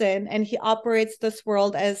steps in and he operates this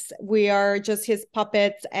world as we are just his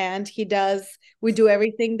puppets and we do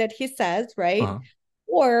everything that he says, right?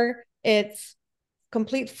 Or it's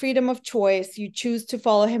complete freedom of choice. You choose to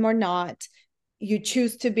follow him or not. You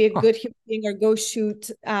choose to be a good human being or go shoot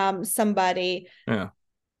somebody. Yeah.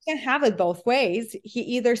 You can't have it both ways. He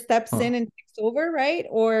either steps in and takes over, right?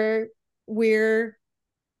 Or we're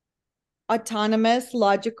autonomous,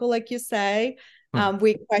 logical, like you say.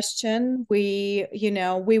 We question, we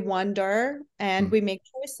wonder, and we make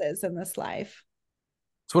choices in this life.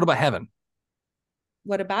 So what about heaven?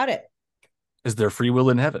 What about it? Is there free will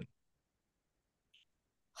in heaven?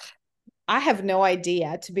 I have no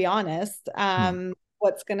idea, to be honest,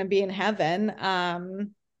 what's going to be in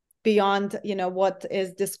heaven beyond, what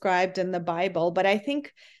is described in the Bible. But I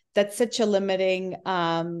think that's such a limiting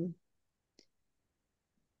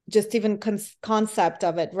just even concept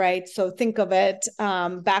of it, right? So think of it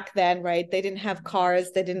back then, right? They didn't have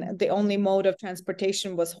cars. The only mode of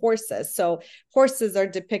transportation was horses. So horses are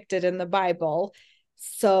depicted in the Bible.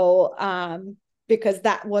 So because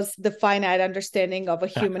that was the finite understanding of a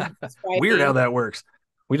human. Weird how that works.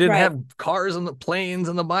 We didn't have cars and the planes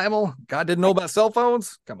in the Bible. God didn't know about cell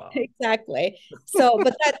phones. Come on. Exactly. So,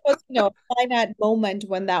 but that was, a finite moment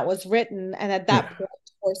when that was written. And at that point,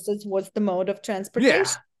 horses was the mode of transportation.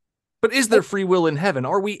 Yeah. But is there free will in heaven?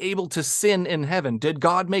 Are we able to sin in heaven? Did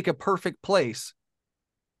God make a perfect place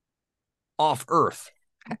off earth?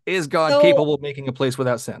 Is God capable of making a place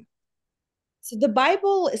without sin? So the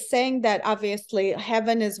Bible is saying that obviously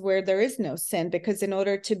heaven is where there is no sin, because in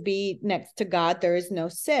order to be next to God, there is no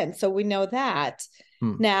sin. So we know that.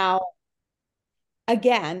 Now,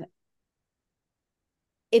 again,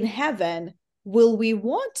 in heaven, will we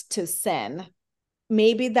want to sin?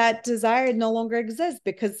 Maybe that desire no longer exists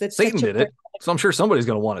because it's Satan did it. So I'm sure somebody's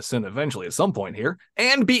going to want to sin eventually at some point here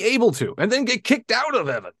and be able to, and then get kicked out of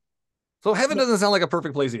heaven. So heaven doesn't sound like a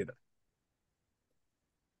perfect place either.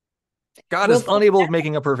 God is unable of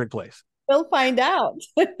making a perfect place. We'll find out.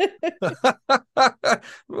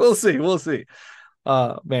 We'll see.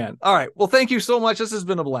 Man. All right. Well, thank you so much. This has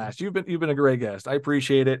been a blast. You've been a great guest. I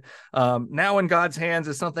appreciate it. Now in God's hands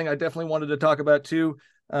is something I definitely wanted to talk about too.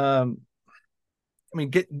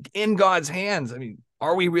 Get in God's hands.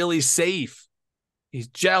 Are we really safe? He's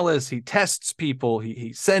jealous. He tests people.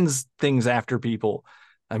 He sends things after people.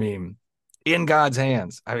 In God's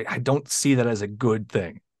hands. I don't see that as a good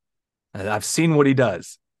thing. I've seen what he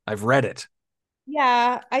does. I've read it.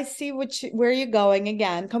 Yeah, I see where you're going.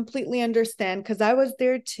 Again, completely understand, because I was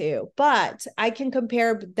there too. But I can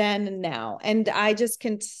compare then and now. And I just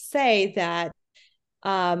can say that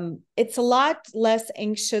it's a lot less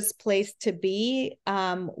anxious place to be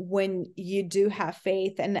when you do have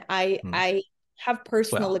faith. And I have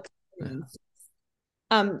personal experience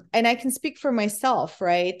And I can speak for myself,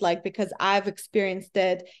 right? Like, because I've experienced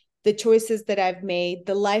it, the choices that I've made,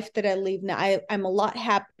 the life that I live now, I'm a lot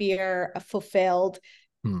happier, fulfilled,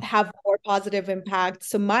 have more positive impact.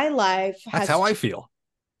 So my life That's how I feel.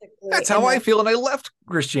 That's and how I feel. And I left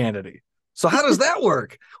Christianity. So how does that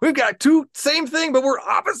work? We've got two same thing, but we're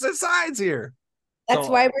opposite sides here. That's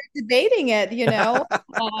why we're debating it, you know?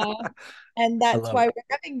 And that's why we're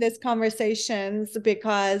having these conversations,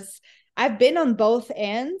 because I've been on both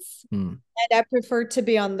ends and I prefer to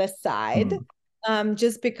be on this side,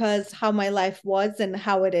 just because how my life was and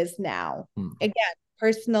how it is now. Again,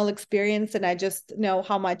 personal experience, and I just know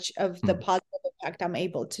how much of the positive impact I'm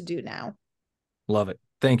able to do now. Love it.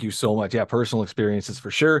 Thank you so much. Yeah, personal experiences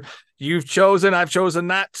for sure. I've chosen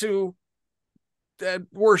not to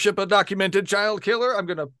worship a documented child killer. I'm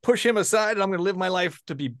going to push him aside and I'm going to live my life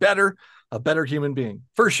to be better, a better human being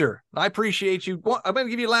for sure. I appreciate you. I'm going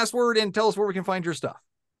to give you the last word and tell us where we can find your stuff.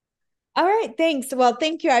 All right. Thanks. Well,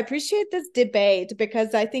 thank you. I appreciate this debate,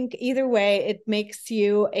 because I think either way, it makes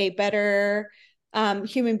you a better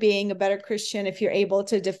human being, a better Christian, if you're able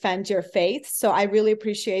to defend your faith. So I really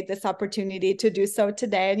appreciate this opportunity to do so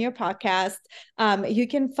today on your podcast. You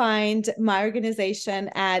can find my organization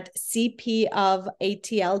at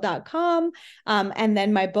cpofatl.com. And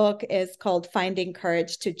then my book is called Finding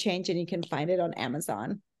Courage to Change, and you can find it on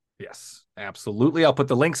Amazon. Yes, absolutely. I'll put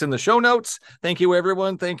the links in the show notes. Thank you,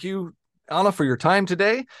 everyone. Thank you, Anna, for your time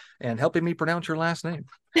today and helping me pronounce your last name.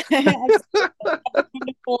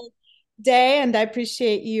 Wonderful day, and I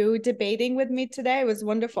appreciate you debating with me today. It was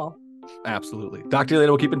wonderful. Absolutely. Talk to you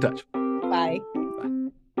later. We'll keep in touch. Bye.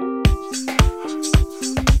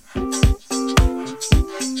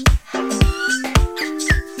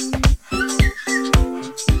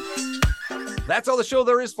 That's all the show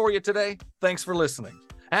there is for you today. Thanks for listening.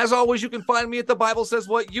 As always, you can find me at the Bible Says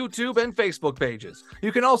What YouTube and Facebook pages.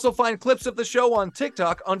 You can also find clips of the show on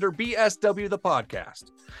TikTok under BSW the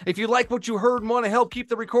Podcast. If you like what you heard and want to help keep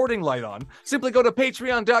the recording light on, simply go to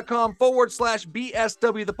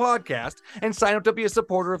patreon.com/BSW the Podcast and sign up to be a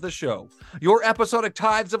supporter of the show. Your episodic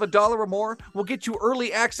tithes of $1 or more will get you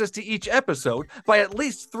early access to each episode by at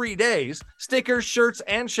least 3 days, stickers, shirts,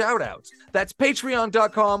 and shoutouts. That's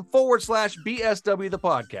patreon.com/BSW the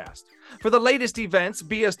Podcast. For the latest events,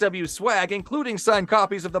 BSW swag, including signed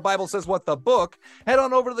copies of The Bible Says What the book, head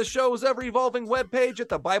on over to the show's ever-evolving webpage at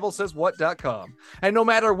thebiblesayswhat.com. And no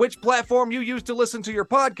matter which platform you use to listen to your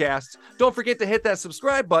podcasts, don't forget to hit that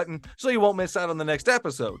subscribe button so you won't miss out on the next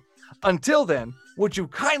episode. Until then, would you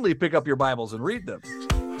kindly pick up your Bibles and read them?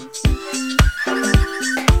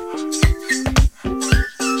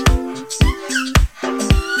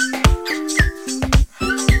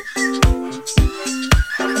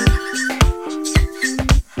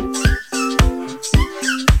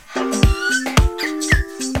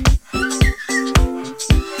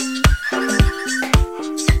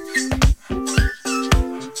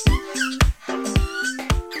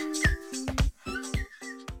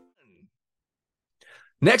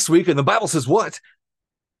 Next week, and the Bible says what?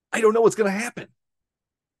 I don't know what's going to happen.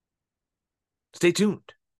 Stay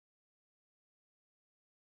tuned.